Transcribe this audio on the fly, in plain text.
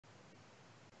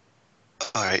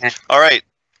All right. And All right.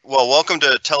 Well, welcome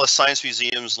to TELUS Science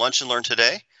Museum's Lunch and Learn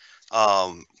today.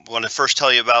 Want to first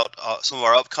tell you about some of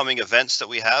our upcoming events that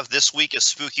we have. This week is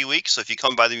Spooky Week, so if you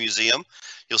come by the museum,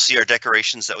 you'll see our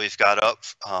decorations that we've got up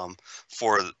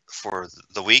for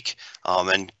the week.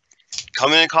 And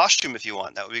come in costume if you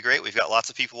want. That would be great. We've got lots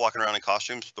of people walking around in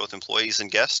costumes, both employees and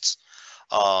guests.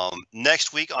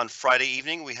 Next week on Friday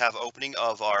evening, we have opening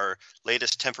of our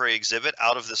latest temporary exhibit,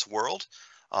 Out of This World.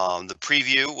 The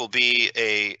preview will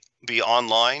be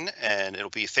online, and it'll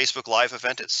be a Facebook Live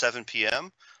event at 7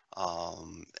 p.m.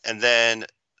 And then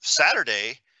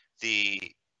Saturday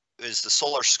is the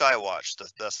Solar Skywatch.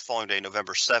 That's the following day,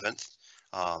 November 7th.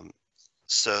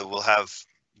 So we'll have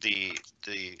the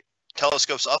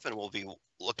telescopes up, and we'll be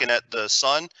looking at the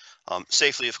sun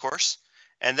safely, of course.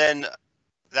 And then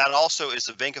that also is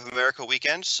the Bank of America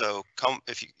weekend. So come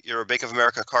if you're a Bank of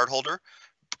America card holder.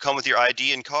 Come with your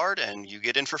ID and card, and you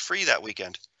get in for free that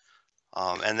weekend.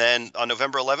 And then on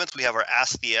November 11th, we have our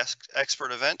Ask the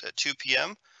Expert event at 2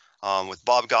 p.m. With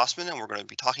Bob Gossman, and we're going to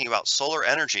be talking about solar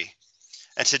energy.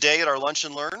 And today at our Lunch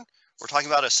and Learn, we're talking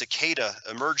about a cicada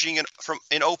emerging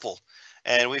in Opal.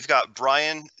 And we've got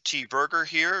Brian T. Berger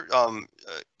here,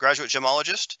 graduate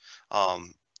gemologist,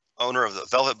 owner of the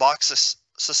Velvet Box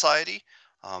Society.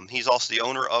 He's also the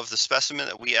owner of the specimen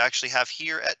that we actually have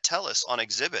here at TELUS on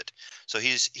exhibit. So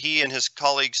he and his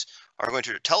colleagues are going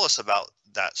to tell us about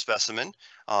that specimen,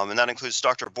 and that includes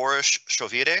Dr. Boris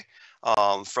Chauvire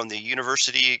from the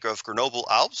University of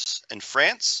Grenoble-Alpes in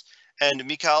France, and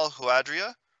Mickal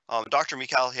Houadria, Dr.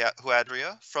 Mickal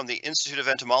Houadria from the Institute of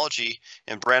Entomology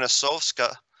in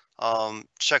Branisovska,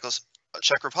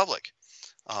 Czech Republic.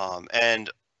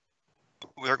 And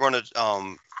we're going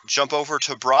to jump over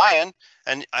to Brian,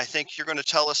 and I think you're going to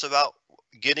tell us about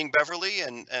getting Beverly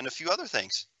and a few other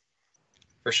things.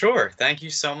 for sure, thank you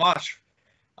so much.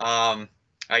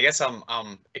 I guess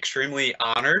I'm extremely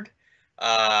honored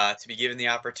to be given the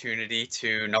opportunity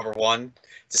to, number one,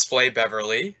 display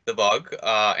Beverly, the bug,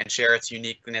 and share its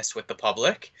uniqueness with the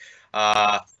public.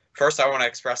 First, I want to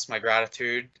express my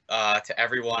gratitude to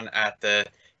everyone at the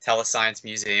TELUS Science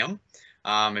Museum.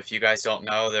 If you guys don't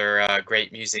know, they're a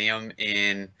great museum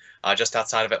in just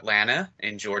outside of Atlanta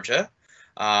in Georgia.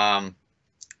 And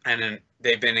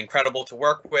they've been incredible to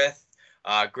work with,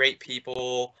 great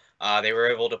people. They were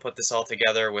able to put this all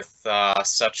together with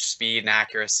such speed and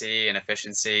accuracy and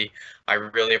efficiency. I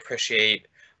really appreciate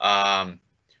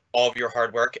all of your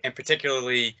hard work, and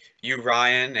particularly you,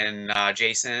 Ryan, and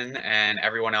Jason, and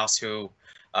everyone else who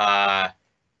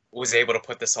was able to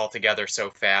put this all together so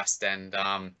fast and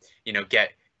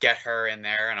get her in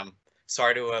there. And I'm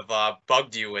sorry to have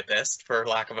bugged you with this, for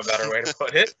lack of a better way to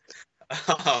put it.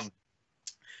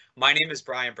 My name is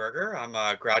Brian Berger. I'm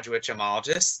a graduate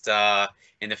gemologist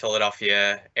in the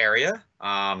Philadelphia area.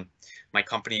 My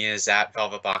company is at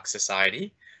Velvet Box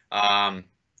Society.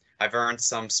 I've earned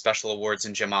some special awards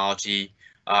in gemology,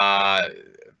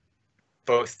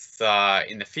 both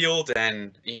in the field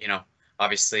and,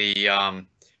 obviously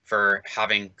for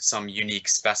having some unique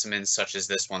specimens such as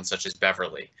this one, such as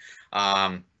Beverly.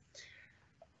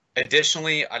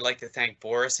 Additionally, I'd like to thank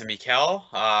Boris and Mickal,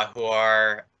 who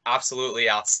are absolutely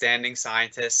outstanding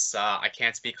scientists. I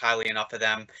can't speak highly enough of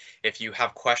them. If you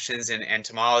have questions in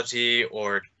entomology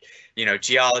or,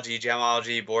 geology,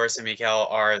 gemology, Boris and Mickal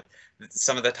are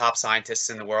some of the top scientists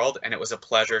in the world, and it was a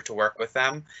pleasure to work with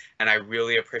them. And I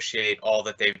really appreciate all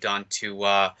that they've done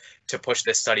to push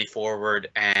this study forward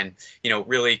and,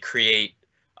 really create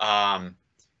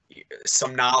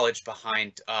some knowledge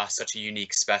behind such a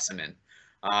unique specimen.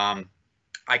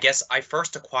 I guess I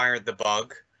first acquired the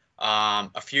bug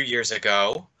a few years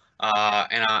ago,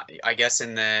 and I guess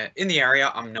in the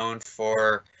area I'm known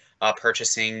for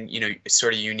purchasing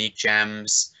sort of unique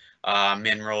gems,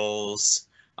 minerals,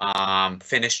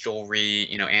 finished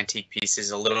jewelry, antique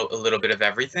pieces, a little bit of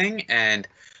everything. And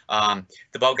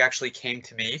the bug actually came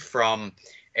to me from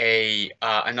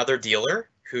another dealer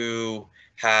who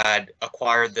had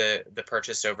acquired the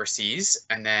purchase overseas,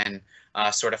 and then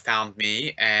sort of found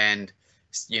me and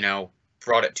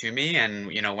brought it to me. And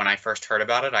when I first heard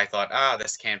about it, I thought,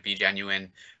 this can't be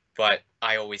genuine. But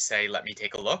I always say, let me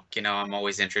take a look. I'm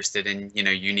always interested in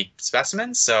unique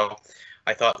specimens. So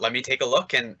I thought, let me take a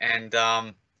look and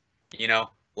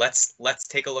let's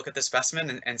take a look at the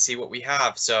specimen and see what we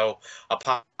have. So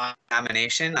upon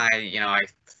examination, I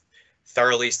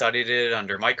thoroughly studied it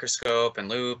under microscope and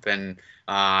loupe and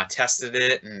tested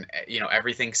it, and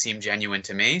everything seemed genuine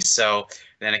to me. So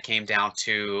then it came down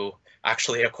to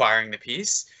actually acquiring the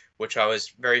piece, which I was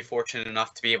very fortunate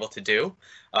enough to be able to do.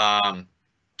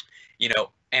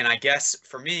 And I guess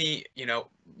for me,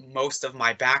 most of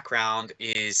my background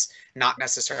is not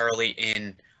necessarily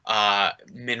in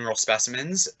mineral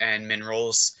specimens and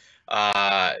minerals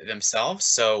themselves.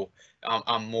 So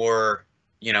I'm more,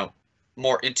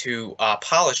 more into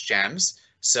polished gems.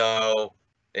 So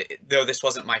though this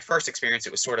wasn't my first experience,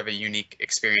 it was sort of a unique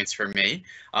experience for me.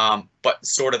 But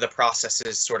sort of the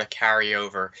processes sort of carry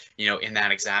over, in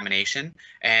that examination.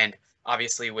 And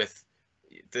obviously with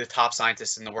the top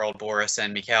scientists in the world, Boris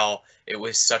and Mickal, it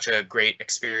was such a great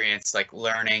experience, like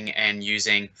learning and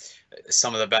using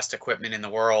some of the best equipment in the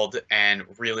world and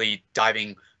really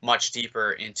diving much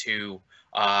deeper into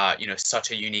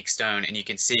such a unique stone. And you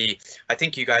can see, I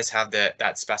think you guys have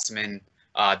that specimen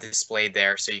displayed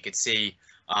there, so you could see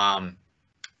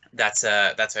that's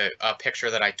a picture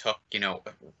that I took,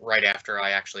 right after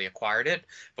I actually acquired it,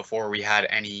 before we had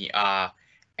any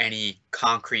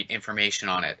concrete information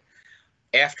on it.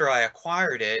 After I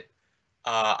acquired it,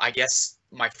 I guess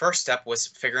my first step was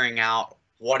figuring out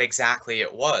what exactly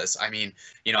it was. I mean,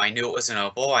 I knew it was an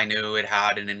opal. I knew it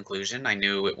had an inclusion. I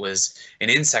knew it was an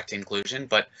insect inclusion,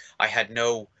 but I had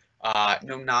no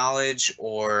knowledge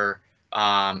or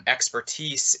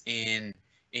expertise in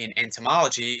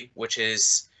entomology, which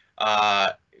is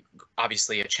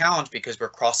obviously a challenge because we're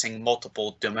crossing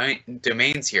multiple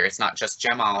domains here. It's not just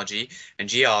gemology and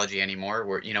geology anymore.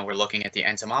 We're looking at the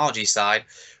entomology side.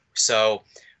 So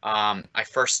I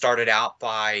first started out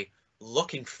by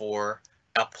looking for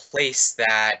a place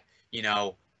that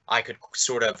I could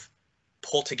sort of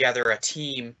pull together a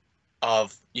team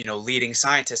of leading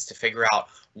scientists to figure out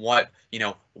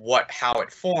how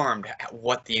it formed,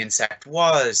 what the insect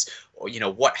was,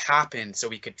 what happened, so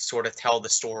we could sort of tell the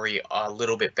story a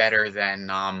little bit better than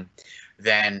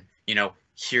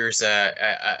here's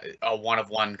a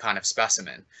one-of-one kind of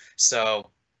specimen. So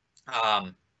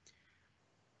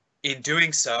in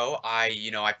doing so,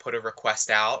 I put a request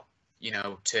out,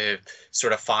 to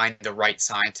sort of find the right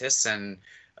scientists, and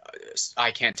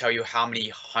I can't tell you how many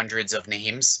hundreds of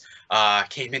names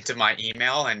came into my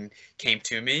email and came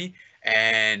to me.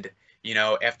 And,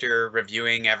 after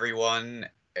reviewing everyone,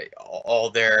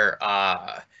 all their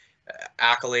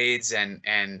accolades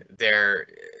and their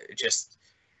just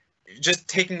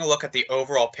taking a look at the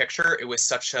overall picture, it was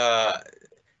such a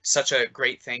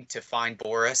great thing to find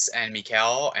Boris and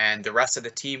Mickal and the rest of the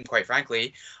team, quite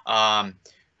frankly,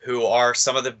 who are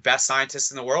some of the best scientists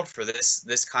in the world for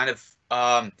this kind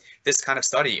of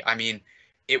study. I mean,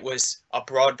 it was a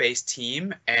broad-based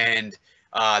team, and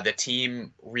the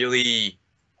team really,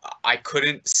 I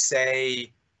couldn't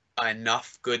say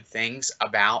enough good things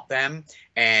about them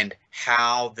and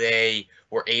how they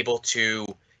were able to,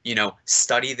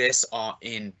 study this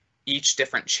in each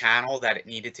different channel that it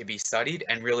needed to be studied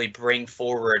and really bring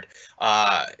forward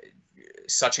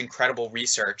such incredible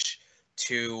research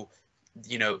to,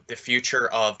 the future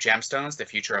of gemstones, the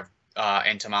future of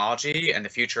entomology, and the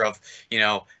future of,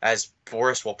 as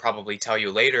Boris will probably tell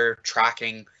you later,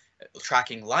 tracking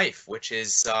life, which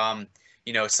is,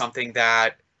 something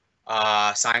that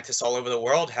scientists all over the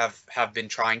world have been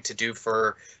trying to do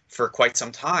for quite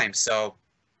some time. So,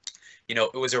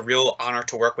 it was a real honor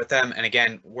to work with them. And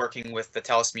again, working with the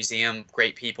Tellus Museum,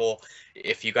 great people.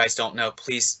 If you guys don't know,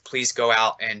 please go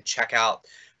out and check out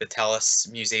the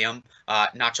Tellus Museum,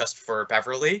 not just for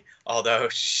Beverly, although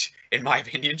in my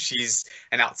opinion, she's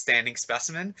an outstanding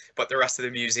specimen, but the rest of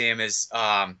the museum is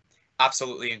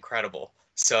absolutely incredible.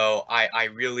 So I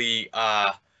really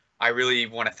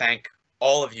want to thank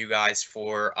all of you guys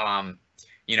for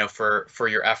for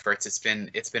your efforts. It's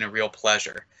been a real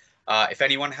pleasure. If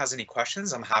anyone has any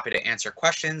questions, I'm happy to answer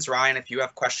questions. Ryan, if you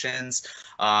have questions,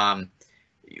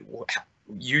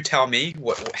 you tell me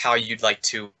how you'd like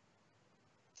to.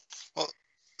 Well,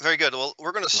 very good. Well,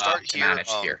 we're going to start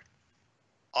here.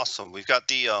 Awesome. We've got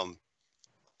the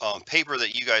paper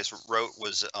that you guys wrote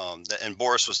was and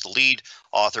Boris was the lead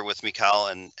author with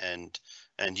Mickal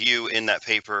and you in that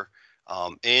paper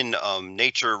in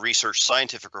Nature Research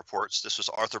Scientific Reports. This was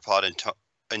arthropod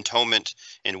entombment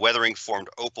in weathering formed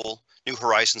opal, new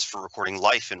horizons for recording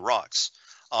life in rocks.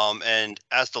 And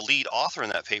as the lead author in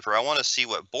that paper, I want to see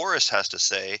what Boris has to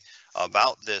say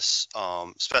about this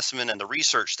specimen and the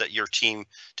research that your team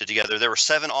did together. There were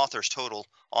 7 authors total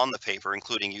on the paper,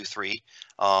 including you 3.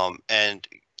 And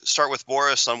start with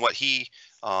Boris on what the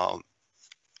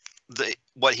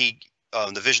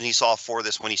vision he saw for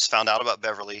this when he found out about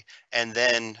Beverly, and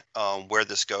then where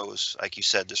this goes, like you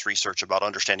said, this research about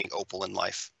understanding opal in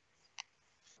life.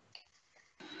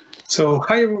 So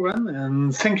hi everyone,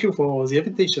 and thank you for the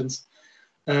invitations.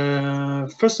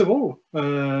 First of all,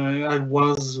 I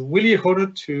was really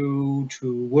honored to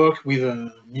work with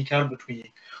Mickal, but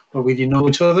we already know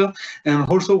each other, and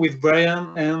also with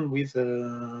Brian and with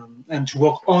and to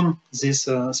work on this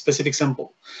specific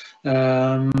sample.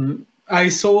 I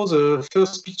saw the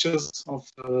first pictures of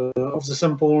the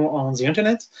sample on the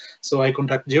internet, so I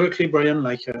contacted directly Brian,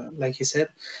 like he said,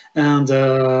 and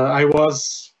I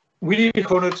was really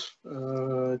honored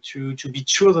to be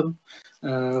chosen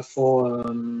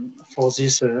for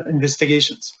these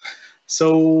investigations.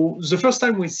 So the first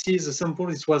time we see the sample,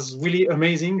 it was really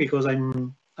amazing because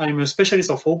I'm a specialist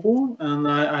of Opal, and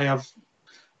I have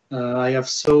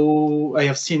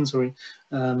seen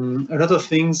a lot of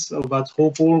things about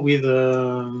Opal with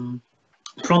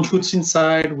plant roots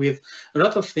inside, with a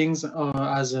lot of things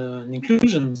as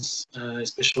inclusions,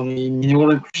 especially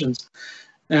mineral inclusions.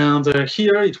 And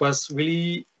here it was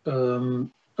really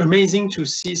amazing to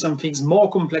see some things more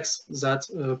complex than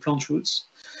plant roots.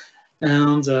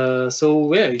 And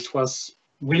so yeah, it was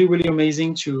really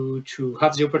amazing to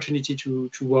have the opportunity to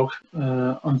work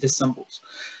on these samples.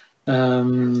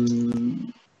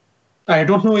 I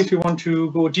don't know if you want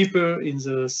to go deeper in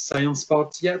the science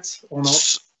part yet or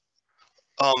not.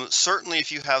 Certainly,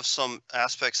 if you have some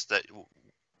aspects that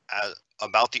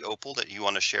about the Opal that you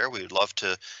want to share, we would love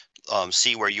to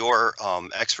see where your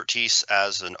expertise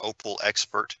as an Opal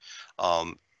expert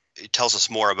it tells us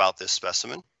more about this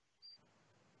specimen.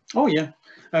 Oh yeah.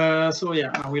 So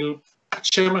yeah, I will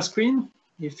share my screen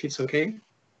if it's okay.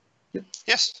 Yep.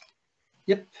 Yes.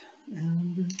 Yep.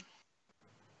 And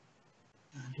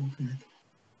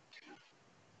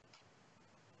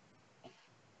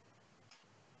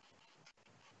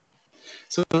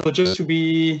so just to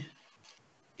be,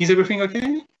 is everything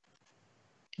okay?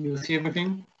 You see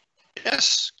everything?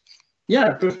 Yes.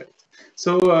 Yeah, perfect.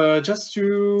 So just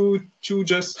to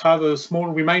just have a small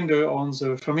reminder on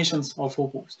the formations of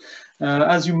opals.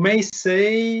 As you may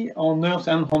say, on Earth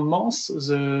and on Mars,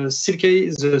 the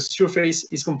surface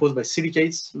is composed by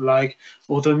silicates, like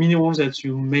other minerals that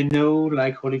you may know,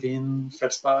 like olivine,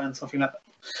 feldspar, and something like that.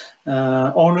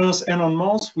 On Earth and on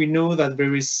Mars, we know that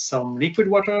there is some liquid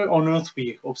water. On Earth,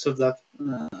 we observe that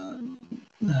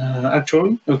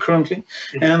currently.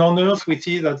 And on Earth, we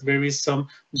see that there is some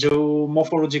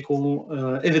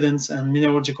geomorphological evidence and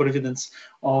mineralogical evidence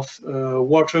of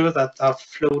water that have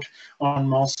flowed on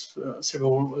Mars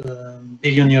several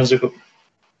billion years ago.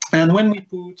 And when we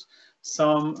put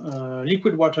some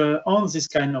liquid water on this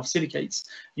kind of silicates,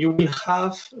 you will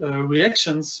have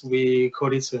reactions, we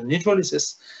call it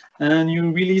nitrolysis, and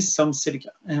you release some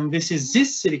silica. And this is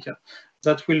this silica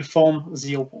that will form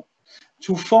the opal.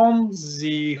 To form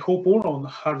the opal, or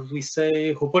how we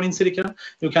say opaline silica,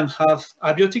 you can have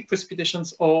abiotic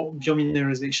precipitations or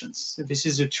biomineralizations. This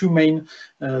is the two main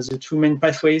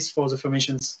pathways for the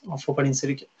formations of opaline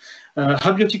silica.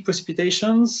 Abiotic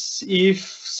precipitations, if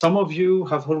some of you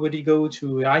have already go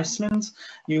to Iceland,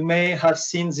 you may have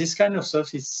seen this kind of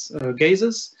stuff. It's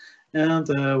geysers, and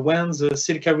when the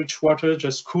silica-rich water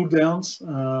just cool down,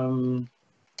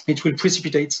 it will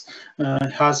precipitate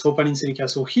as opaline silica.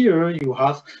 So here you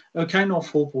have a kind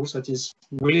of opals that is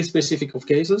really specific of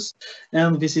geysers,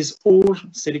 and this is all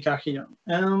silica here.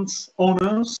 And on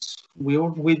Earth, we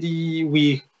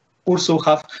also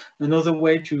have another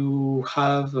way to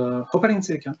have opaline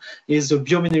silica is the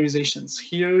biomineralizations.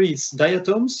 Here it's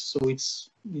diatoms, so it's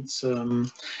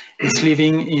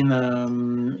living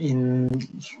in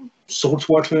salt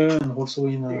water and also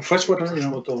in fresh water.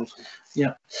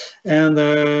 Yeah, and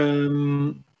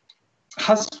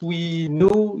as we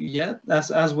know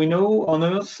as we know on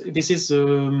Earth, this is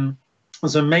the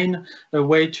main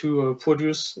way to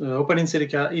produce opaline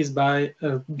silica is by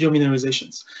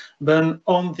biomineralizations. But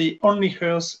on the only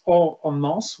Earth or on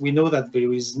Mars, we know that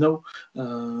there is no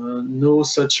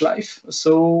such life.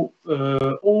 So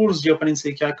all the opaline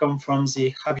silica come from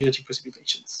the abiotic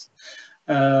precipitations.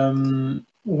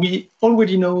 We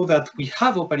already know that we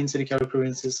have opaline silica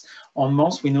occurrences on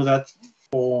Mars. We know that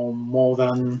for more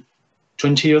than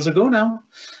 20 years ago now.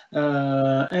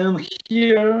 And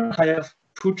here I have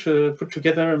put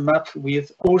together a map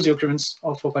with all the occurrence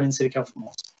of opaline silica of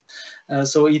Mars.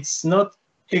 So it's not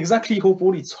exactly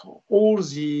opal, it's all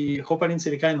the opaline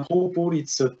silica, and opal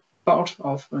it's a part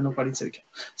of an opaline silica.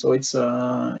 So it's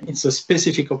a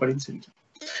specific opaline silica.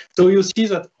 So you see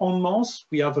that on Mars,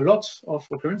 we have a lot of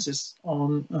occurrences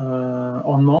on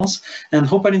Mars, and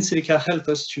opaline silica help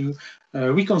us to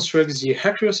reconstruct the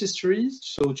aqueous history,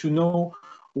 so to know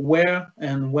where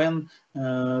and when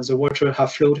the water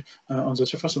have flowed on the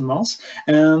surface of Mars.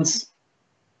 And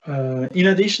in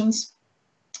addition,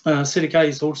 silica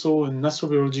is also an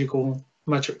astrobiological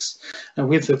matrix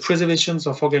with the preservations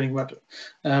of organic matter.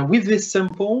 With this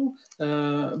sample,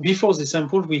 before this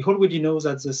sample, we already know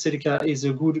that the silica is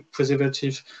a good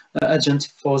preservative agent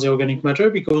for the organic matter,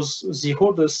 because the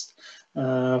oldest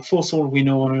fossil we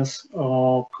know on Earth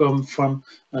come from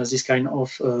this kind of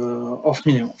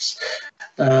minerals.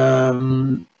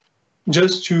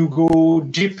 Just to go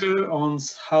deeper on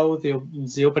how the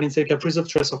opaline silica preserve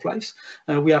trace of life,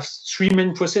 we have three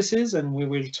main processes, and we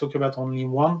will talk about only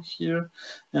one here.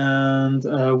 And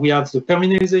we have the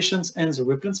permineralizations and the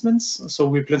replacements. So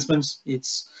replacements,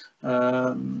 it's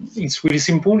really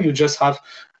simple. You just have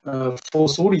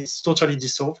fossil, it's totally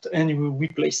dissolved, and you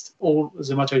replaced all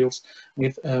the materials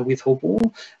with Opal.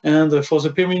 And for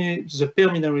the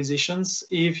permineralizations,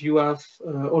 if you have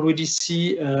already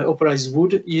see opalized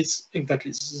wood, it's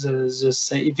exactly the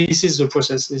same. This is the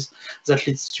process that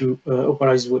leads to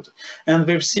opalized wood. And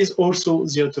this is also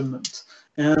the entombment.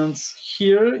 And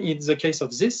here, in the case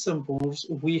of these samples,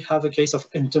 we have a case of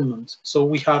entombment. So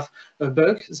we have a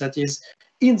bug that is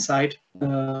inside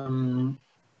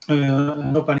an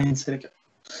opaline silica.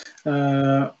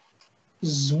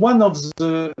 One of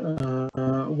the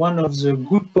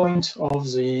good points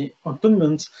of the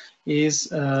entombment is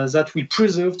that we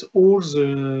preserved all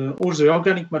the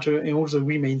organic matter and all the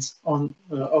remains of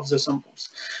the samples.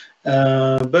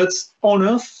 But on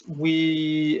Earth,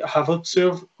 we have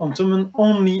observed entombment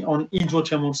only on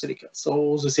hydrothermal silica.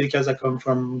 So the silica that come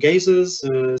from geysers,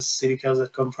 silica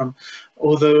that come from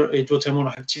other hydrothermal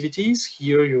activities.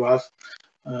 Here you have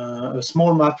a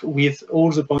small map with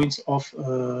all the points of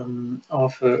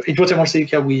hydrothermal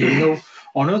silica we know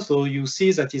on Earth. So you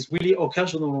see that it's really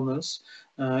occasional on Earth.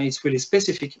 It's really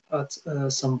specific at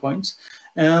some points.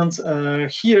 And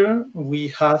here we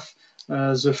have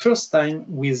the first time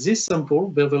with this sample,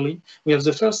 Beverly, we have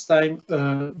the first time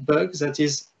bug that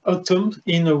is entombed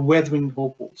in a weathering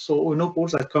opal. So an opal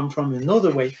that come from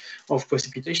another way of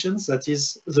precipitations, that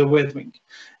is the weathering.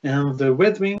 And the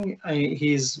weathering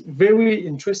is very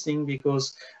interesting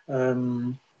because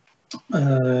in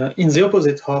the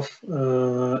opposite of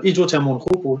hydrothermal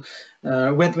opal,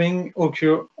 weathering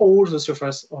occurs all the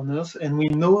surface on Earth, and we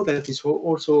know that it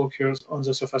also occurs on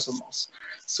the surface of Mars.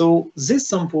 So this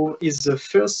sample is the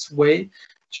first way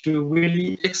to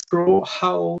really explore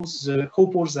how the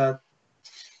opals that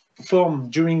form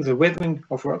during the weathering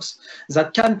of rocks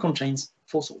that can contain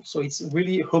fossils. So it's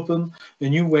really opened a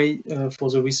new way for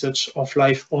the research of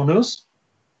life on Earth,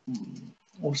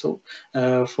 also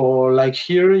for like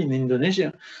here in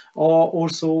Indonesia, or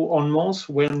also on Mars,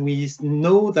 when we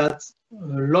know that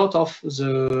a lot of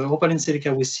the opaline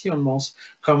silica we see on Mars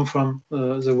come from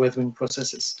the weathering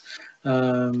processes.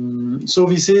 So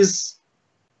this is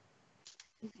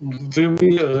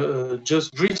very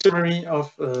just brief summary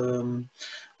of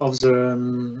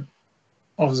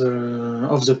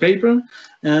the paper,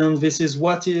 and this is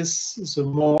what is the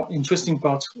more interesting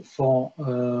part for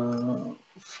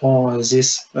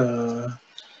this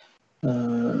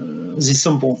this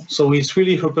sample. So it's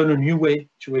really opened a new way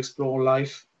to explore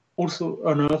life, also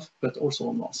on Earth, but also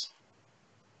on Mars.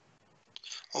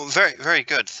 Well, very, very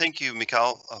good. Thank you,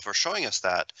 Mickal, for showing us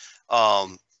that.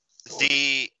 The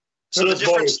difference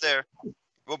Boris. There.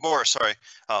 Well, Boris, sorry,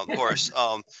 Boris.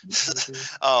 The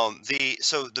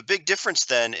big difference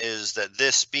then is that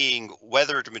this being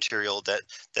weathered material, that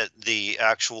the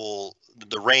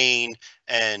rain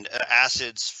and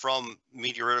acids from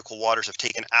meteoritical waters have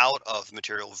taken out of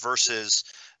material versus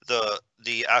the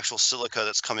actual silica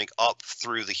that's coming up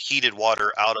through the heated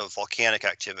water out of volcanic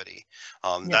activity.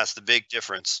 That's the big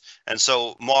difference. And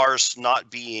so Mars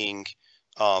not being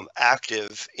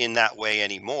active in that way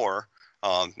anymore,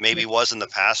 maybe was in the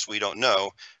past, we don't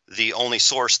know. The only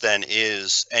source then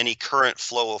is any current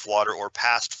flow of water or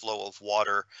past flow of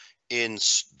water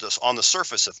on the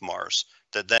surface of Mars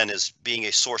that then is being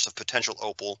a source of potential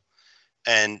opal.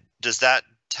 And does that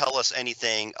tell us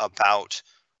anything about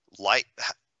life?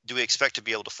 Do we expect to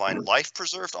be able to find life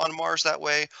preserved on Mars that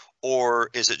way? Or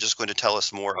is it just going to tell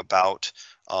us more about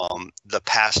the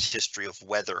past history of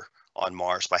weather on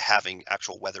Mars by having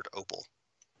actual weathered opal?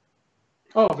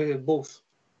 Oh, both.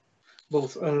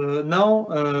 Now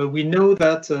we know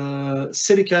that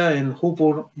silica and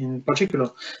opal in particular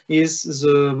is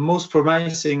the most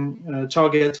promising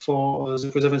target for the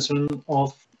preservation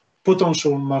of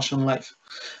potential Martian life.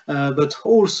 But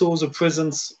also the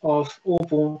presence of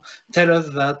opal tells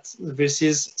us that this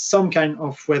is some kind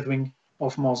of weathering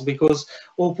of Mars, because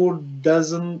opal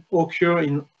doesn't occur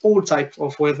in all types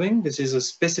of weathering. This is a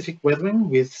specific weathering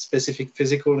with specific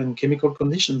physical and chemical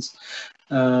conditions.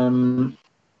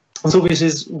 So this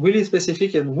is really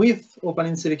specific, and with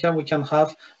opaline silica we can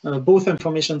have both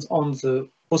information on the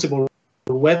possible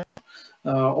weather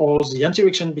or the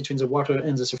interaction between the water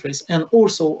and the surface, and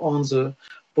also on the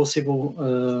possible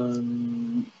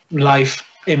life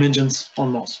emergence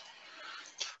on Mars.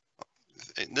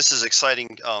 This is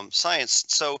exciting science.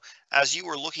 So as you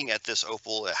were looking at this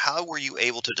opal, how were you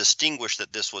able to distinguish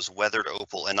that this was weathered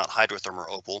opal and not hydrothermal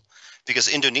opal? Because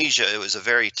Indonesia, it was a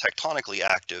very tectonically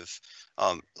active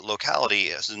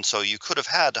locality, and so you could have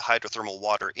had hydrothermal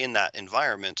water in that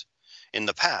environment in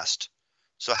the past.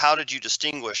 So how did you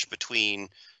distinguish between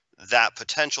that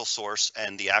potential source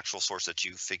and the actual source that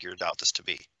you figured out this to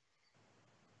be?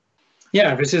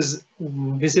 Yeah, this is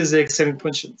an excellent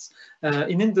question.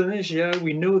 In Indonesia,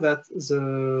 we know that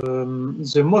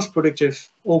the most productive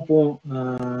opal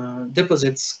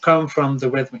deposits come from the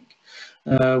red wing.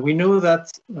 We know that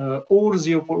all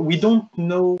the opal, we don't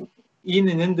know in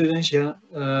Indonesia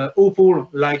opal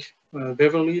like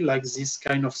Beverly, like this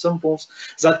kind of samples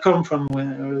that come from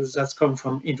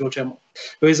hydrothermal.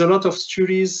 There is a lot of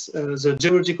studies, the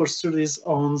geological studies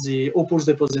on the opal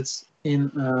deposits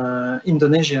in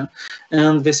Indonesia,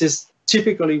 and this is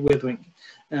typically weathering.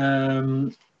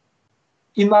 In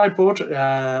my report,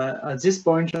 at this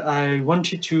point, I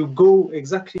wanted to go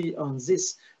exactly on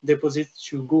this deposit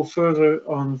to go further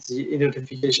on the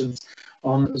identifications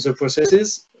on the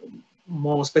processes,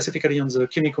 more specifically on the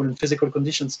chemical and physical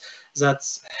conditions that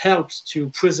helps to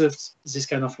preserve this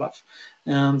kind of life,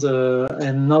 and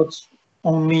not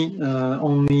only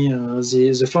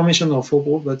the formation of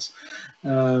opal, but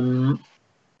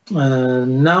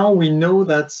now we know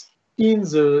that in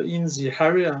the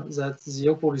area that the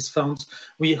opal is found,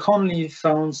 we only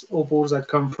found opals that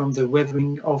come from the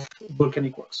weathering of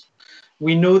volcanic rocks.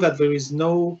 We know that there is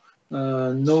no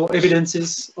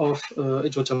evidences of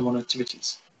hydrothermal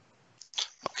activities.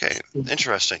 Okay,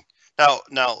 interesting.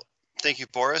 Now, thank you,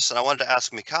 Boris. And I wanted to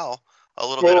ask Mickal a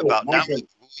little bit about now.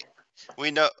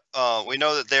 We know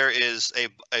that there is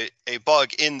a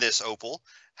bug in this opal.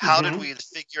 How did we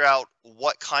figure out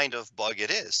what kind of bug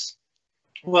it is?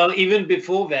 Well, even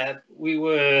before that, we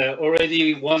were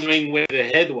already wondering where the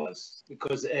head was,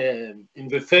 because in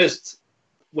the first,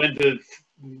 when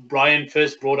Brian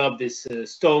first brought up this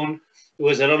stone, there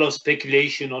was a lot of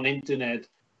speculation on internet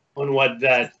on what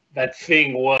that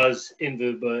thing was in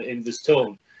the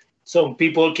stone. Some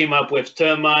people came up with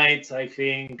termites, I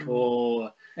think,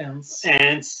 or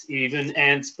ants, even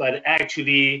ants, but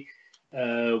actually,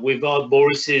 without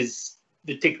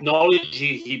the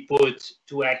technology he put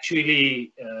to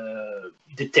actually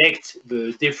detect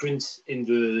the difference in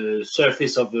the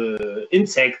surface of the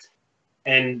insect,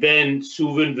 and then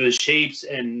smoothen the shapes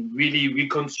and really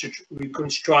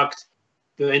reconstruct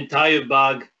the entire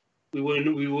bug, we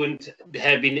wouldn't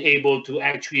have been able to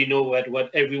actually know what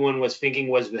everyone was thinking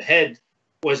was the head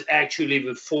was actually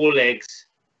the forelegs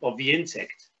of the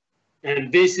insect.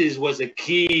 And this was a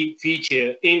key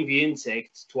feature in the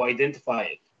insect to identify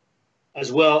it,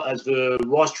 as well as the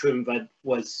rostrum that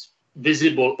was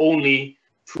visible only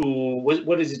through,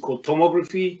 what is it called,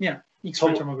 tomography? Yeah,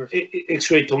 X-ray tomography.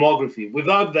 X-ray tomography.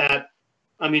 Without that,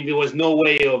 I mean, there was no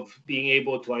way of being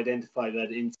able to identify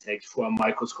that insect through a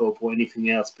microscope or anything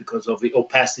else because of the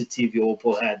opacity the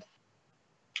opal had.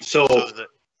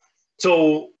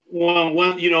 So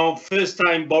one, first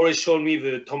time Boris showed me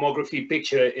the tomography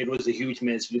picture, it was a huge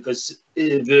mess because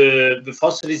the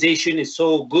fossilization is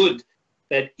so good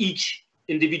that each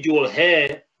individual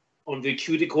hair on the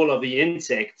cuticle of the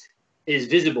insect is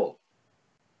visible.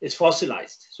 It's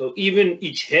fossilized. So even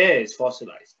each hair is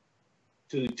fossilized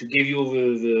to give you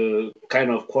the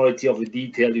kind of quality of the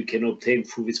detail you can obtain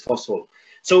through this fossil.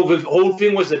 So the whole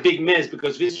thing was a big mess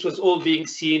because this was all being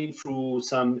seen through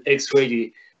some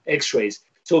X-rays.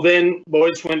 So then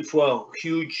Boris went through a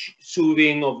huge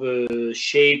smoothing of the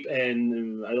shape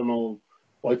and I don't know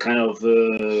what kind of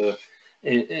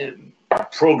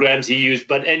programs he used.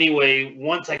 But anyway,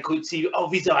 once I could see, oh,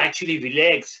 these are actually the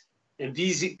legs. And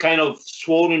these kind of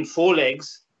swollen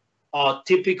forelegs are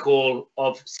typical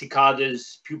of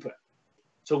Cicada's pupa.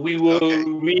 So we were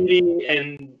really,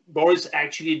 and Boris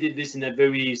actually did this in a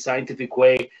very scientific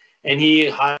way. And he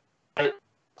hired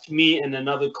me and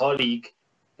another colleague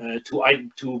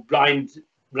to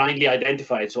blindly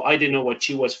identify it. So I didn't know what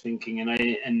she was thinking,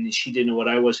 and she didn't know what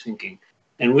I was thinking.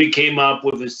 And we came up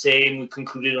with we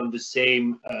concluded on the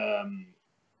same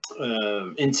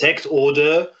insect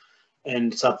order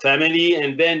and subfamily.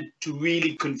 And then to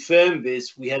really confirm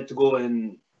this, we had to go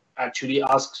and actually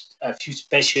ask a few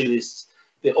specialists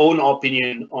their own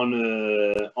opinion on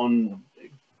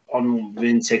the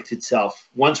insect itself.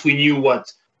 Once we knew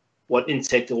what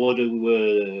insect order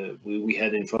we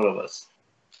had in front of us.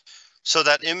 So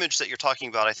that image that you're talking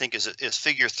about, I think, is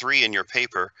figure 3 in your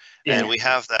paper, and we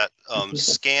have that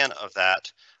scan of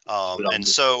that. And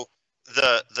so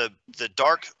the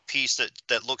dark piece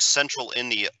that looks central in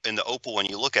the opal when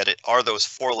you look at it are those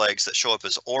forelegs that show up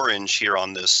as orange here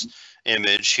on this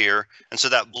image here. And so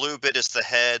that blue bit is the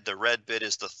head, the red bit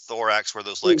is the thorax where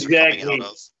those legs are coming out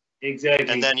of. Exactly.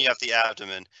 And then you have the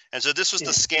abdomen. And so this was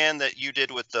the scan that you did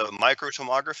with the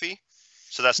microtomography.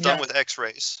 So that's done with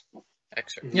X-rays.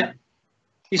 X-ray. Yeah.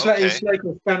 It's like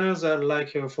the scanners are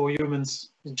like for humans,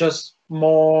 just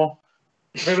more.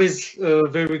 There is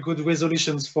very good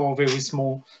resolutions for very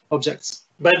small objects.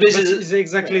 But this is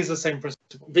exactly the same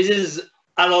principle. This is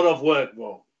a lot of work,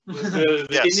 bro.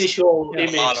 The initial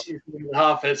image is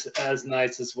half as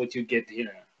nice as what you get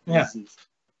here. Yeah.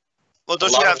 Well,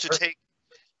 don't you have to take?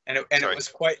 And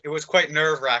it was quite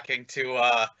nerve-wracking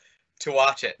to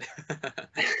watch it.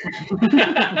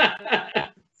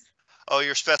 Oh,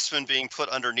 your specimen being put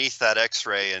underneath that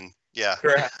X-ray, and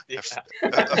correct.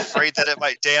 Afraid that it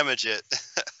might damage it.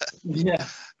 Yeah.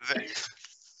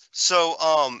 So,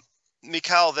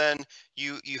 Mickal, then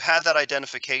you had that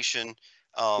identification.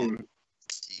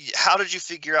 How did you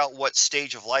figure out what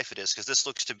stage of life it is? Because this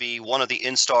looks to be one of the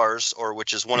instars, or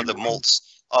which is one of the molts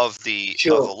of the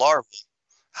larva.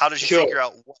 How did you figure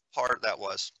out what part that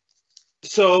was?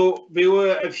 So there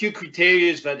were a few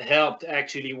criteria that helped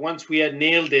actually. Once we had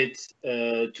nailed it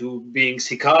to being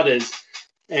cicadas,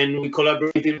 and we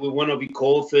collaborated with one of the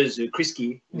co-authors,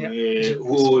 Krisky,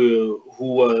 who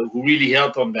really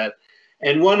helped on that.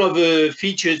 And one of the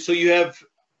features, so you have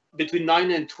between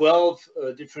 9 and 12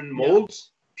 different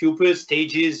molds, pupa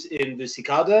stages in the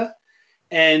cicada,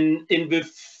 and in the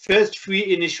first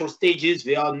 3 initial stages,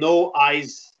 there are no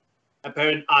eyes,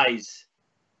 apparent eyes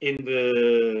in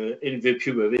the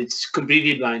pupa. It's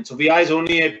completely blind. So the eyes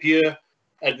only appear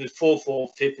at the 4th or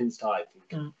 5th instar, I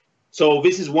think. So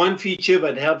this is one feature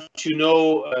that helps you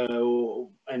know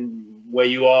and where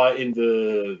you are in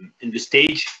the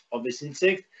stage of this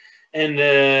insect. And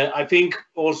I think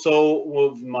also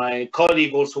with my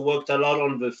colleague also worked a lot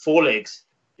on the forelegs,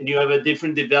 and you have a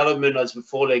different development as the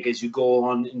foreleg as you go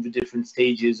on in the different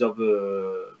stages of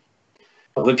the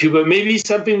pupa. Maybe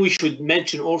something we should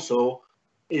mention also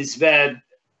is that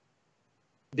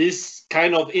this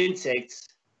kind of insects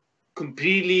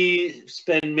completely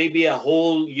spend maybe a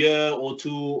whole year or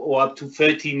 2 or up to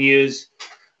 13 years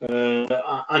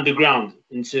underground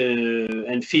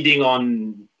and feeding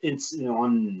on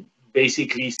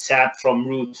basically sap from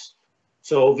roots.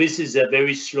 So this is a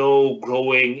very slow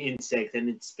growing insect, and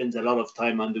it spends a lot of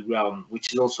time underground,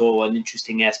 which is also an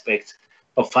interesting aspect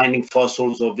of finding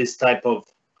fossils of this type of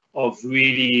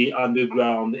really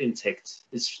underground insects.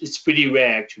 It's pretty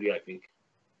rare, actually, I think.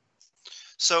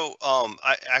 So,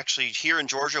 I actually here in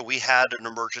Georgia we had an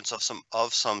emergence of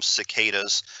some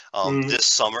cicadas this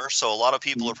summer. So a lot of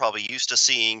people are probably used to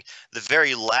seeing the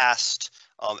very last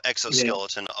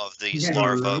exoskeleton of these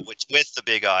larvae, which with the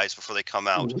big eyes before they come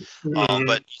out.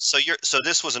 But so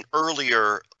this was an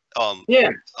earlier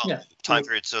time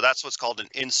period. So that's what's called an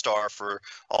instar for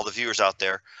all the viewers out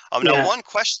there. Now, one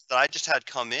question that I just had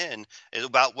come in is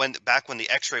about back when the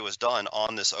X-ray was done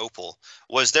on this opal,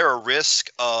 was there a risk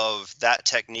of that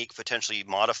technique potentially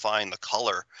modifying the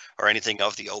color or anything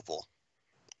of the opal?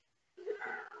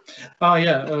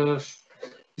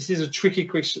 This is a tricky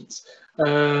question.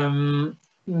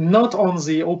 Not on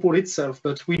the opal itself,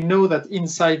 but we know that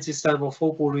inside this type of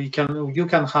opal you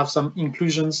can have some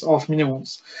inclusions of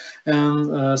minerals,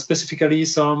 and specifically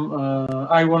some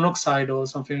iron oxide or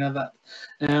something like that.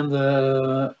 And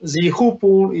the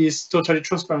opal is totally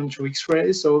transparent to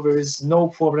X-ray, so there is no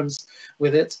problems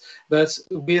with it. But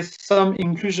with some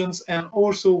inclusions and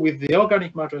also with the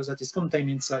organic matter that is contained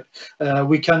inside,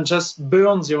 we can just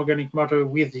burn the organic matter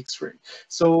with X-ray.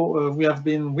 So we have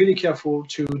been really careful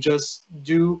to just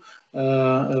do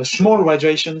small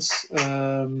radiations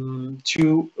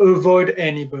to avoid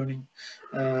any burning.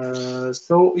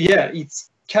 So yeah, it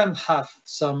can have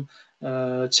some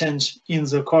change in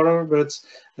the color, but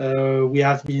we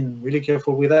have been really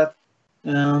careful with that.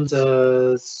 And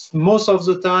most of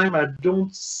the time, I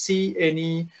don't see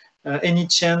any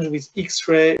change with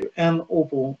X-ray and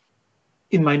opal,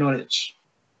 in my knowledge.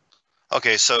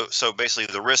 Okay, so basically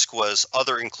the risk was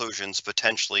other inclusions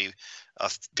potentially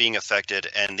being affected,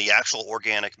 and the actual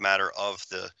organic matter of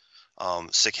the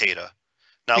cicada.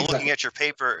 Now, looking at your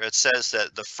paper, it says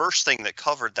that the first thing that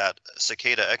covered that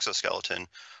cicada exoskeleton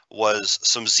was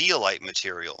some zeolite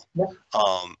material.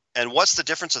 And what's the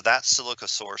difference of that silica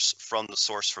source from the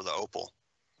source for the opal?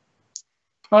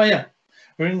 Oh yeah,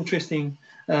 very interesting.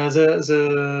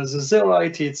 The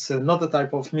zeolite, it's another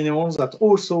type of minerals that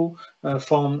also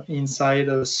form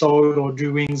inside soil or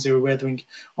during the weathering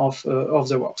of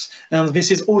the rocks. And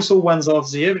this is also one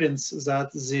of the evidence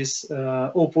that this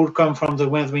opal come from the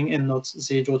weathering and not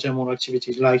the hydrothermal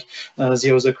activity, like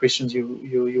the other questions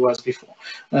you asked before.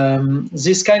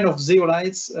 This kind of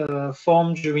zeolites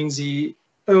form during the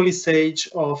early stage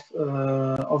of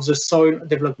the soil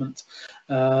development,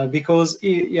 because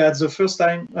at the first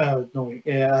time, at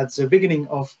the beginning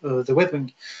of the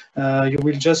weathering, you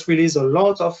will just release a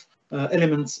lot of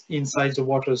elements inside the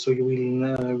water. So you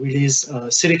will release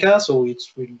silica, so it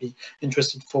will be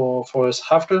interesting for us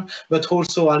after, but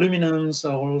also aluminums,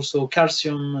 or also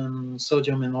calcium and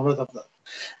sodium and all of that.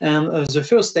 And the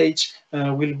first stage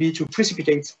will be to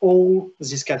precipitate all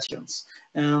these cations.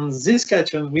 And this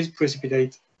cation will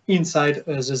precipitate inside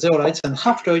the zeolites, and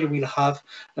after you will have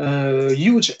a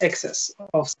huge excess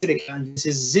of silica, and this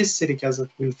is this silica that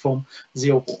will form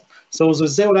the opal. So the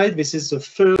zeolite, this is the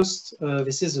first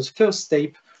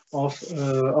step of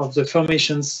the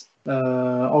formations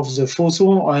of the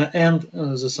fossil and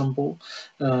the sample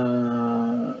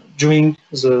during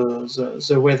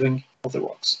the weathering of the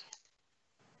rocks.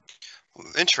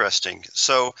 Interesting.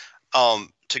 So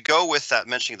to go with that,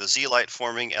 mentioning the zeolite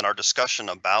forming and our discussion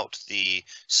about the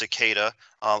cicada,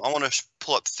 I want to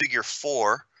pull up figure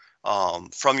 4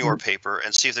 from your paper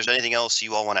and see if there's anything else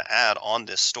you all want to add on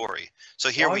this story. So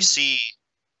here we see,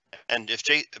 and if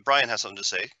Brian has something to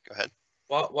say, go ahead.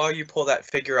 While you pull that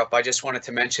figure up, I just wanted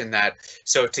to mention that,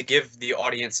 so to give the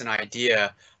audience an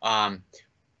idea,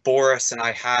 Boris and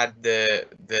I had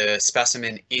the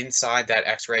specimen inside that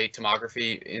X-ray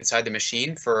tomography inside the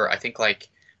machine for, I think, like,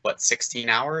 what, 16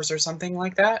 hours or something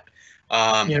like that.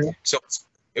 So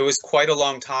it was quite a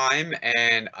long time,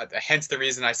 and hence the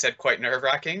reason I said quite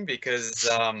nerve-wracking, because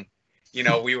you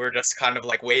know, we were just kind of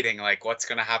like waiting, like what's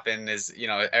going to happen, is, you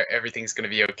know, everything's going to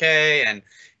be okay. And,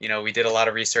 you know, we did a lot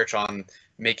of research on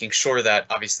making sure that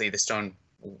obviously the stone,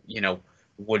 you know,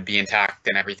 would be intact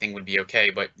and everything would be okay,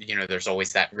 but, you know, there's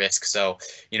always that risk. So,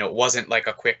 you know, it wasn't like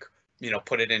a quick, you know,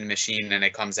 put it in a machine and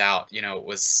it comes out. You know, it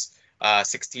was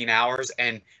 16 hours,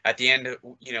 and at the end,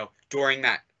 you know, during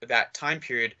that time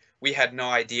period, we had no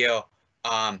idea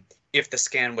if the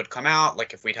scan would come out,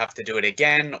 like if we'd have to do it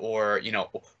again, or, you know,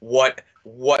 what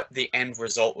the end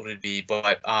result would be.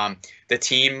 But the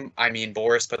team, I mean,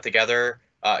 Boris put together,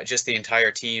 just the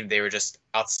entire team, they were just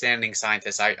outstanding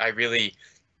scientists. I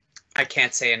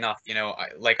can't say enough. You know,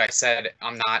 like I said,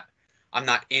 I'm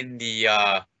not in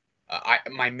the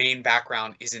my main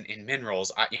background isn't in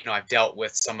minerals. You know, I've dealt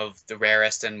with some of the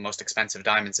rarest and most expensive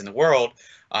diamonds in the world,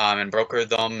 and brokered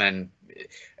them,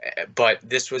 but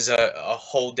this was a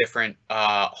whole different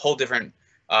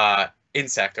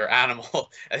insect or animal,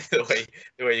 the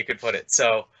way you could put it.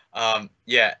 So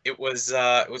yeah, it was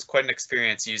quite an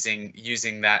experience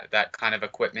using that kind of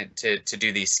equipment to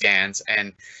do these scans.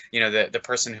 And, you know, the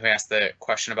person who asked the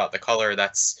question about the color,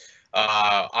 that's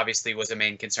obviously was a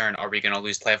main concern. Are we going to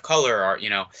lose play of color? Or, you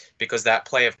know, because that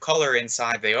play of color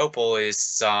inside the opal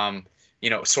is, you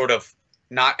know, sort of,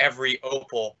 not every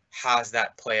opal has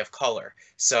that play of color.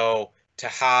 So to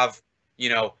have, you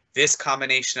know, this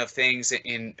combination of things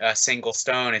in a single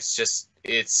stone, it's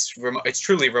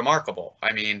truly remarkable.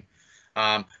 I mean,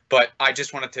 but I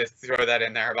just wanted to throw that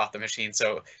in there about the machine.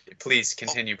 So please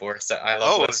continue, Boris. I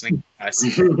love listening.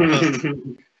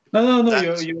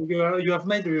 No. You have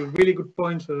made a really good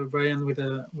point, Brian,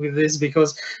 with this,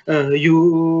 because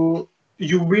you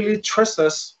really trust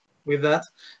us with that,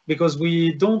 because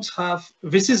we don't have.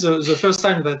 This is the first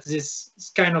time that this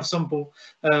kind of sample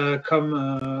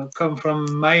come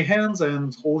from my hands,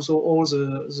 and also all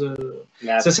the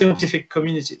scientific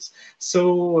communities.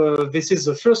 So this is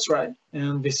the first try,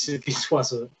 and this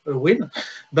was a win.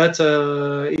 But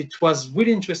it was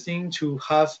really interesting to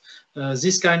have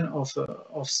this kind of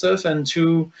stuff, and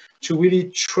to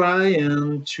really try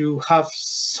and to have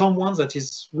someone that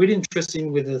is really interested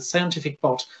with the scientific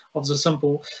part of the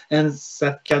sample, and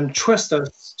that can trust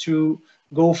us to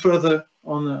go further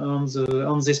on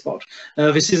this part.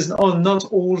 This is not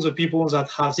all the people that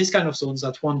have this kind of zones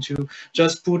that want to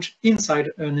just put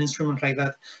inside an instrument like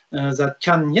that, that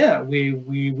can,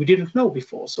 we didn't know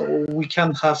before, so we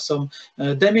can have some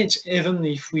damage, even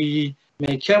if we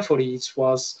make carefully. It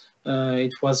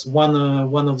was one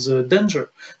of the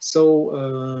danger.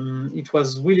 So it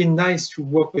was really nice to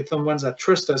work with someone that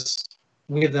trusts us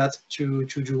with that to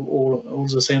do all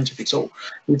the scientific. So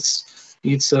it's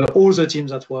all the team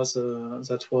that was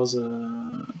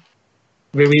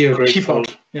very key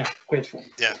part. Yeah, grateful.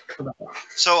 Yeah.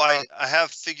 So I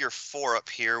have figure 4 up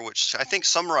here, which I think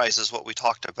summarizes what we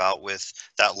talked about with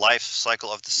that life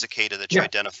cycle of the cicada that you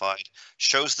identified,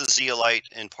 shows the zeolite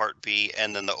in part B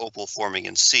and then the opal forming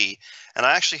in C. And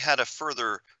I actually had a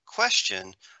further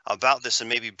question about this, and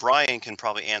maybe Brian can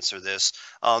probably answer this.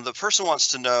 The person wants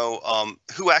to know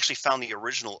who actually found the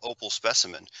original opal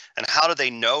specimen, and how do they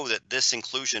know that this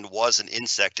inclusion was an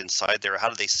insect inside there? How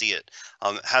do they see it?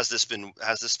 Has this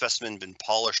specimen been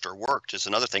polished or worked? Is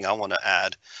another thing I want to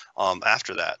add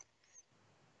after that.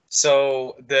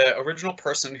 So the original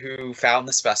person who found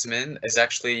the specimen is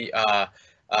actually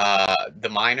the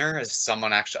miner, is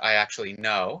someone I actually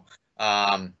know,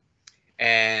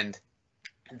 and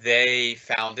they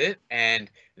found it, and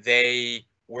they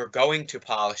were going to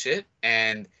polish it,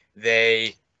 and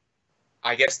I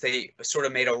guess they sort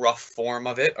of made a rough form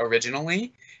of it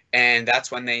originally, and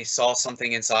that's when they saw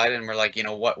something inside and were like,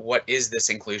 what is this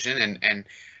inclusion, and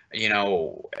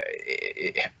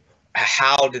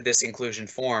how did this inclusion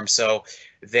form? So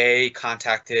they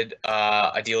contacted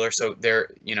a dealer. So they're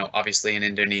obviously an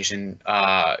Indonesian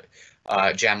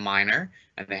gem miner,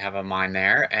 and they have a mine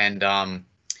there, and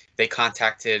they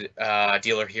contacted a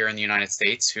dealer here in the United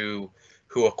States who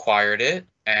acquired it,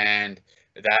 and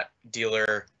that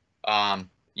dealer,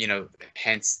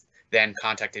 hence then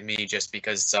contacted me just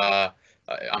because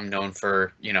I'm known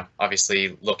for,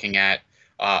 obviously looking at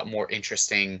more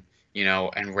interesting,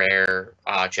 and rare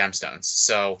gemstones.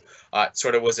 So it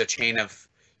sort of was a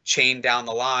chain down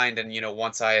the line, and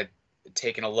once I had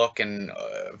taken a look and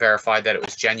verified that it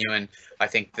was genuine, I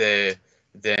think the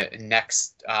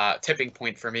next tipping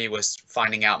point for me was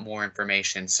finding out more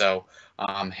information. So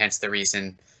hence the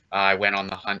reason I went on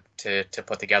the hunt to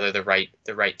put together the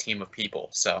right team of people.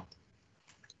 So.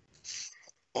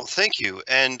 Well, thank you.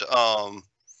 And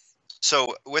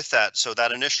so with that, so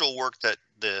that initial work that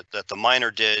the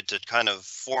miner did to kind of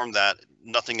form that,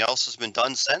 nothing else has been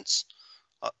done since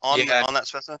on that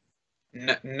specimen?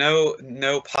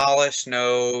 No polish,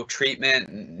 no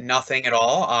treatment, nothing at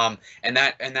all. And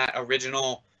that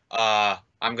original,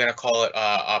 I'm gonna call it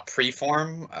a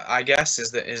preform, I guess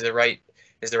is the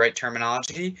right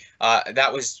terminology.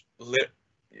 That was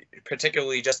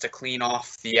particularly just to clean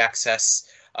off the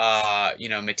excess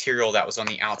material that was on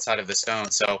the outside of the stone.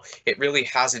 So it really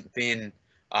hasn't been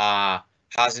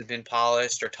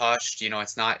polished or touched.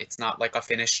 It's not like a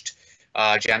finished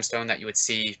gemstone that you would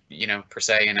see, per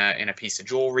se in a piece of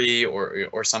jewelry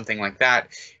or something like that.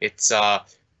 It's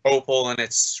opal in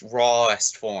its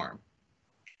rawest form.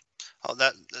 Oh,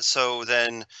 so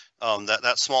then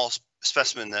that small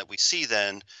specimen that we see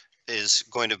then is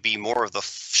going to be more of the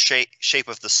shape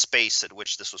of the space at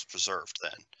which this was preserved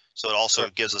then. So it also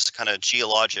gives us kind of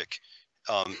geologic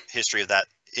history of that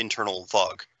internal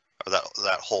vug, or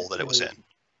that hole that it was in.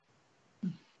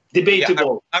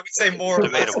 Debatable. Yeah, I would say more.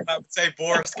 Debatable. I would say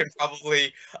Boris can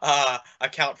probably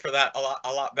account for that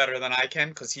a lot better than I can,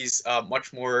 because he's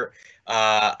much more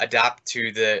adapt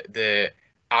to the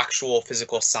actual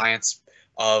physical science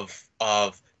of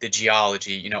the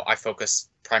geology. I focus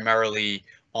primarily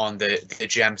on the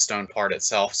gemstone part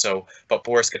itself. So, but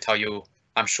Boris could tell you,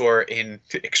 I'm sure, in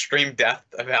extreme depth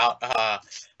about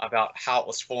how it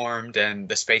was formed and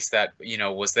the space that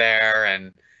was there,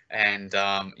 and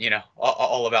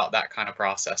all about that kind of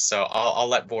process. So I'll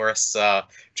let Boris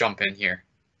jump in here.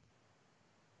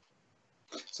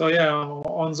 So yeah,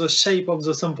 on the shape of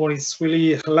the sample, it's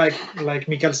really, like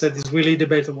Mickal said, it's really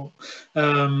debatable.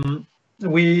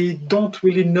 We don't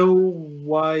really know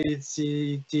why it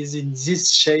is in this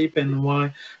shape and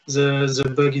why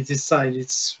the bug is this side.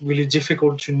 It's really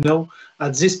difficult to know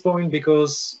at this point,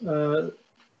 because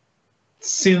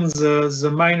since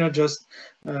the miner just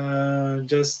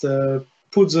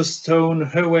put the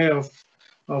stone aware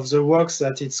of the works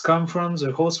that it's come from,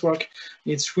 the host work,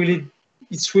 it's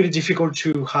really difficult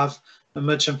to have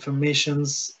much information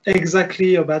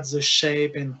exactly about the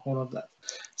shape and all of that.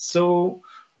 So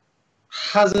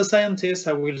as a scientist,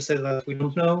 I will say that we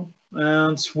don't know,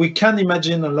 and we can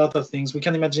imagine a lot of things. We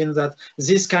can imagine that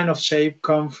this kind of shape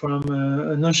comes from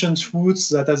an ancient roots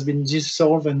that has been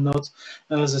dissolved and not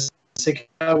the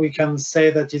Cicada. We can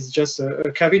say that it's just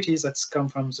a cavity that's come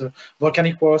from the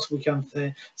volcanic rocks. We can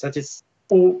say that it's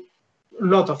a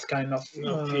lot of kind of a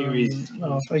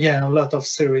lot of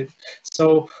series.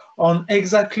 So on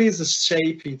exactly the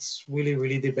shape, it's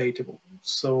really debatable.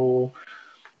 So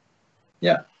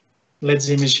yeah, let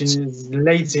the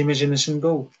imagination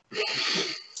go.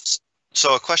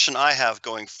 So a question I have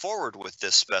going forward with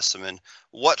this specimen: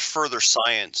 what further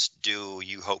science do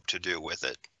you hope to do with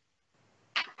it?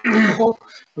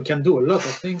 We can do a lot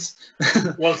of things.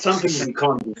 Well, something we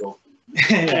can't do.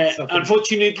 Yes,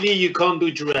 unfortunately, you can't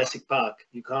do Jurassic Park.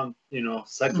 You can't,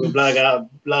 suck the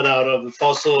blood out of the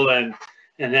fossil and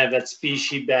have that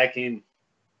species back in.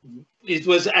 It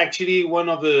was actually one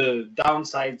of the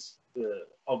downsides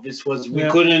of this was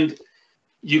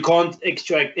you can't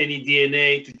extract any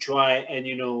DNA to try and,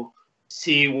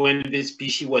 see when this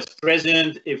species was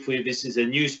present, if this is a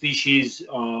new species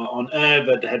on Earth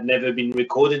that had never been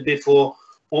recorded before.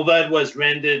 All that was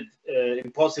rendered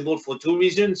impossible for two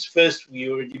reasons. First, we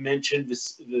already mentioned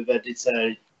that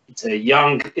it's a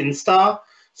young instar,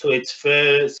 so it's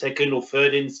second or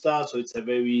third instar, so it's a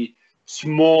very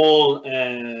small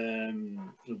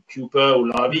pupa or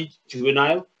larvae,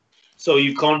 juvenile. So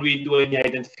you can't really do any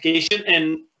identification,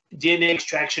 and DNA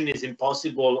extraction is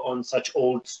impossible on such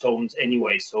old stones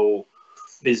anyway. So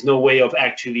there's no way of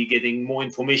actually getting more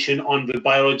information on the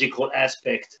biological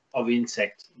aspect of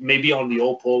insect. Maybe on the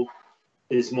opal,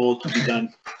 there's more to be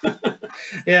done.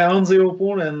 Yeah, on the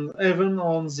opal and even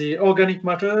on the organic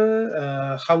matter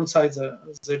outside the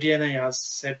DNA, as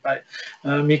said by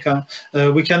Mickal,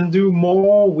 we can do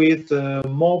more with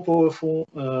more powerful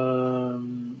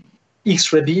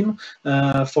X-ray beam.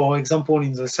 For example,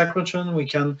 in the cyclotron, we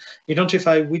can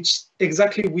identify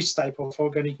exactly which type of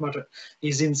organic matter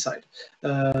is inside.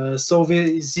 So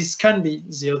this can be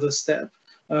the other step.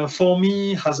 For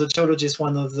me, as a geologist,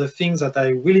 one of the things that I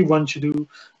really want to do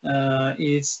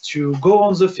is to go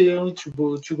on the field, to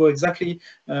go exactly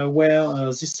where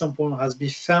this sample has been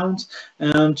found,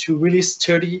 and to really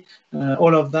study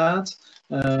all of that.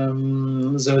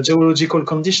 The geological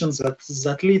conditions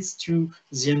that leads to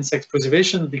the insect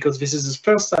preservation, because this is the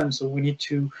first time, so we need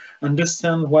to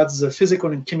understand what the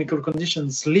physical and chemical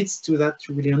conditions leads to that,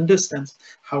 to really understand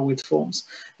how it forms.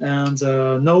 And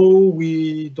no,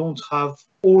 we don't have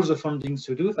all the funding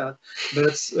to do that,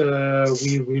 but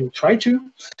we will try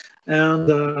to. And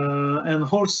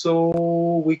also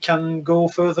we can go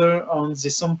further on the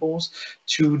samples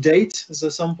to date the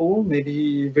sample.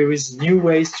 Maybe there is new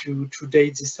ways to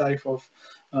date this type of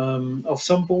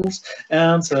samples,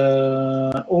 and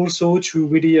also to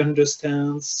really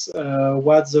understand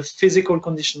what the physical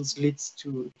conditions leads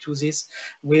to this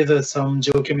with some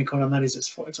geochemical analysis,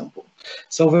 for example.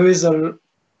 So there is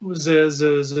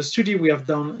the study we have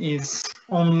done is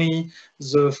only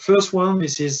the first one.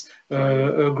 This is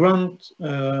a ground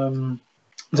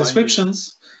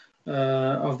descriptions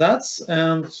of that,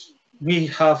 and we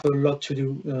have a lot to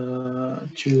do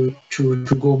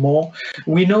to go more.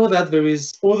 We know that there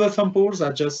is other samples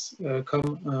that just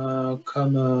come out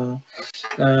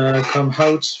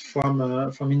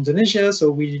from Indonesia. So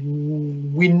we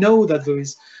know that there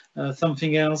is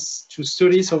something else to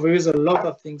study. So there is a lot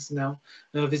of things now.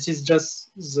 This is just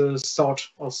the start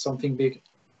of something big,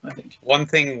 I think. One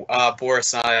thing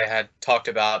Boris and I had talked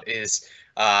about is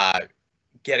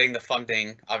getting the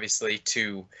funding, obviously,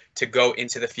 to go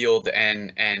into the field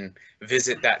and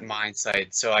visit that mine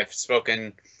site. So I've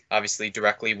spoken, obviously,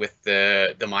 directly with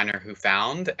the miner who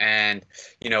found, and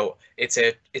it's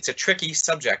a tricky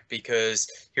subject,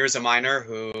 because here's a miner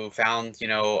who found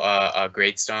a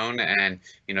great stone and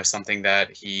something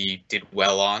that he did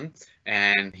well on,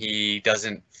 and he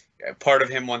doesn't. Part of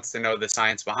him wants to know the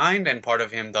science behind, and part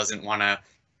of him doesn't want to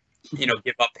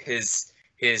give up his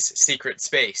secret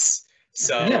space.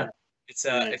 So yeah. It's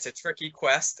a tricky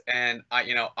quest, and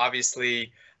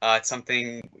obviously it's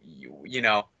something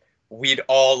we'd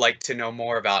all like to know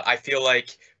more about. I feel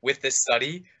like with this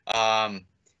study, and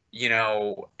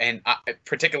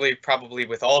particularly probably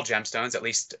with all gemstones, at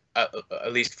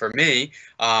least for me,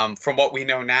 from what we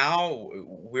know now,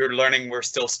 we're learning we're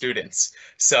still students.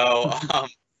 So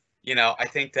I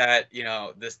think that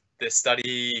this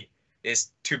study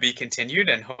is to be continued,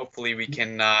 and hopefully we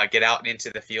can get out into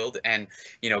the field and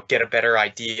get a better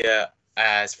idea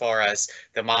as far as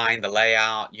the mine, the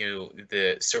layout,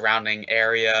 the surrounding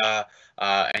area,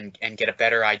 and get a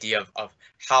better idea of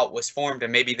how it was formed.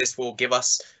 And maybe this will give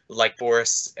us, like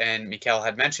Boris and Mickal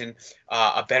had mentioned,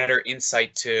 a better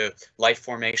insight to life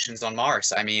formations on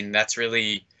Mars. I mean, that's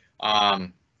really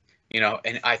and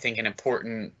I think an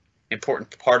important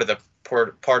part of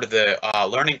the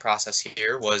learning process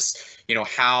here was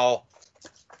how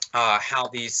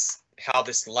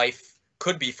this life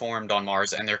could be formed on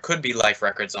Mars, and there could be life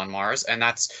records on Mars. And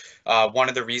that's one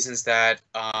of the reasons that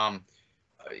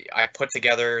I put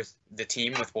together the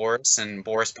team with Boris, and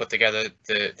Boris put together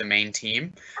the main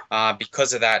team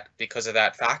because of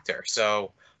that factor.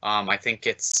 So I think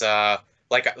it's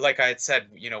like I had said,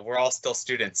 we're all still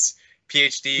students.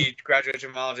 PhD, graduate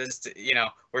gemologists,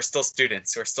 we're still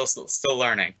students. We're still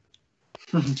learning.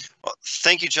 Well,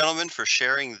 thank you, gentlemen, for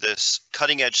sharing this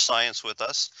cutting-edge science with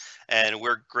us. And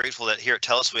we're grateful that here at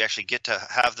TELUS we actually get to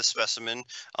have the specimen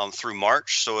through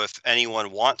March. So if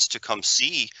anyone wants to come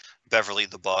see Beverly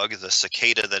the bug, the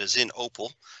cicada that is in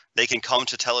Opal, they can come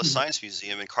to TELUS Science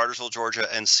Museum in Cartersville, Georgia,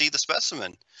 and see the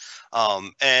specimen.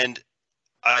 And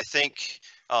I think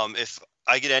if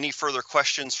I get any further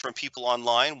questions from people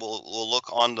online, we'll look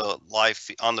on the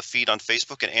on the feed on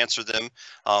Facebook and answer them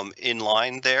in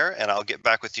line there, and I'll get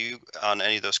back with you on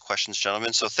any of those questions,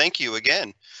 gentlemen. So thank you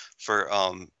again for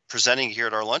presenting here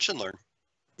at our Lunch and Learn.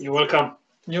 You're welcome.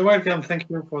 You're welcome. Thank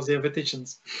you for the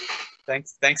invitations.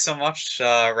 Thanks so much,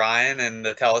 Ryan and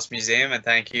the TELUS Museum, and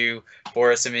thank you,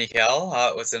 Boris and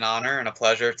Mickal. It was an honor and a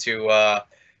pleasure to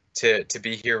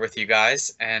be here with you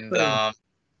guys, and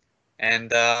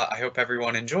I hope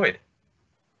everyone enjoyed.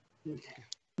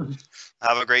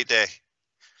 Have a great day.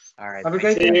 All right. Have a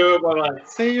great See day. you. Bye-bye.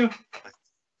 See you.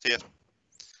 See you.